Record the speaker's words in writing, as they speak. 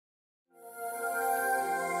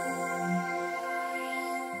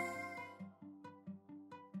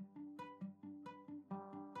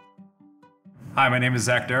Hi, my name is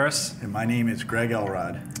Zach Darasz. And my name is Greg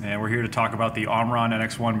Ellrodt. And we're here to talk about the Omron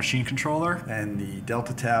NX1 machine controller. And the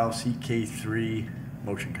Delta Tau CK3E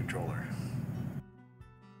motion controller.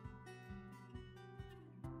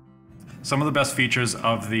 Some of the best features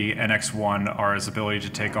of the NX1 are its ability to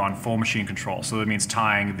take on full machine control. So that means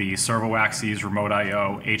tying the servo axes, remote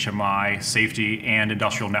I/O, HMI, safety, and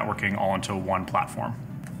industrial networking all into one platform.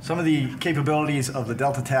 Some of the capabilities of the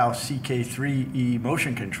Delta Tau CK3E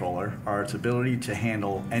motion controller are its ability to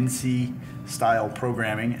handle NC-style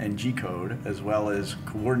programming and G-code, as well as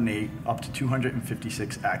coordinate up to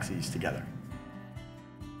 256 axes together.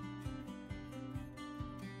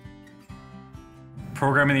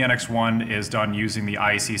 Programming the NX1 is done using the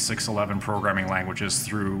IEC 611 programming languages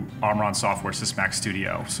through Omron Software Sysmax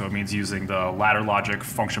Studio. So it means using the ladder logic,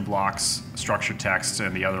 function blocks, structured text,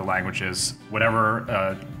 and the other languages,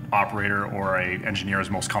 whatever operator or an engineer is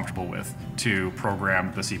most comfortable with to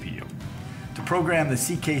program the CPU. To program the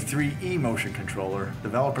CK3E motion controller,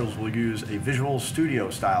 developers will use a Visual Studio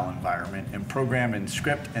style environment and program in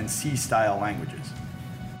script and C style languages.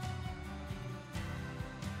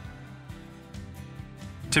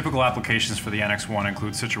 Typical applications for the NX1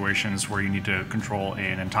 include situations where you need to control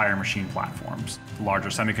an entire machine platforms, larger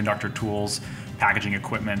semiconductor tools, packaging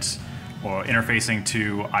equipment, or interfacing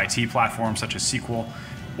to IT platforms such as SQL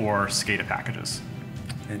or SCADA packages.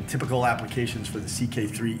 And typical applications for the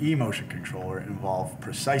CK3E motion controller involve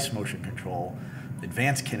precise motion control,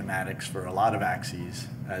 advanced kinematics for a lot of axes,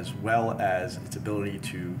 as well as its ability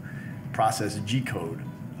to process G-code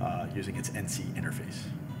using its NC interface.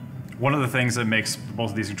 One of the things that makes both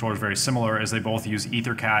of these controllers very similar is they both use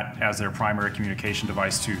ETHERCAT as their primary communication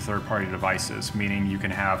device to third-party devices, meaning you can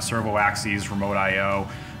have servo axes, remote I/O,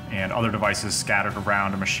 and other devices scattered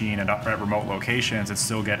around a machine and at remote locations and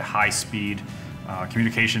still get high-speed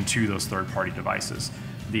communication to those third-party devices.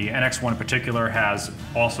 The NX1 in particular has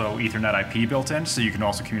also Ethernet IP built in, so you can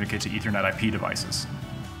also communicate to Ethernet IP devices.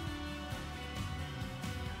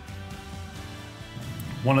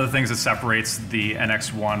 One of the things that separates the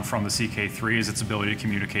NX1 from the CK3 is its ability to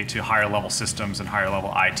communicate to higher level systems and higher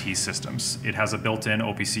level IT systems. It has a built-in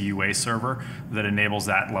OPC UA server that enables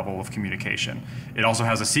that level of communication. It also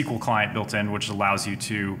has a SQL client built in, which allows you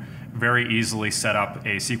to very easily set up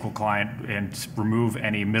a SQL client and remove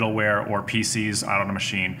any middleware or PCs out on a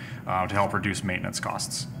machine to help reduce maintenance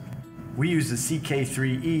costs. We use the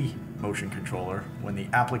CK3E motion controller when the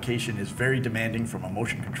application is very demanding from a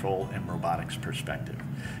motion control and robotics perspective.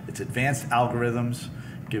 Its advanced algorithms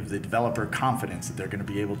give the developer confidence that they're going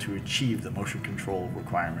to be able to achieve the motion control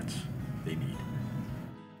requirements they need.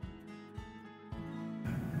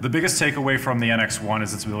 The biggest takeaway from the NX1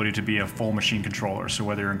 is its ability to be a full machine controller. So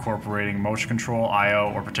whether you're incorporating motion control,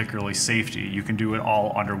 I/O, or particularly safety, you can do it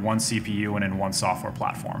all under one CPU and in one software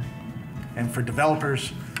platform. And for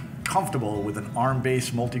developers comfortable with an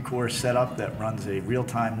ARM-based multi-core setup that runs a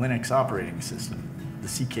real-time Linux operating system, the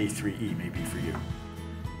CK3E may be for you.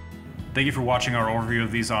 Thank you for watching our overview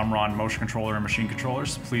of these Omron motion controller and machine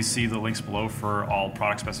controllers. Please see the links below for all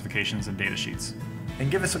product specifications and data sheets. And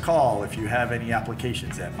give us a call if you have any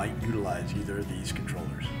applications that might utilize either of these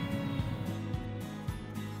controllers.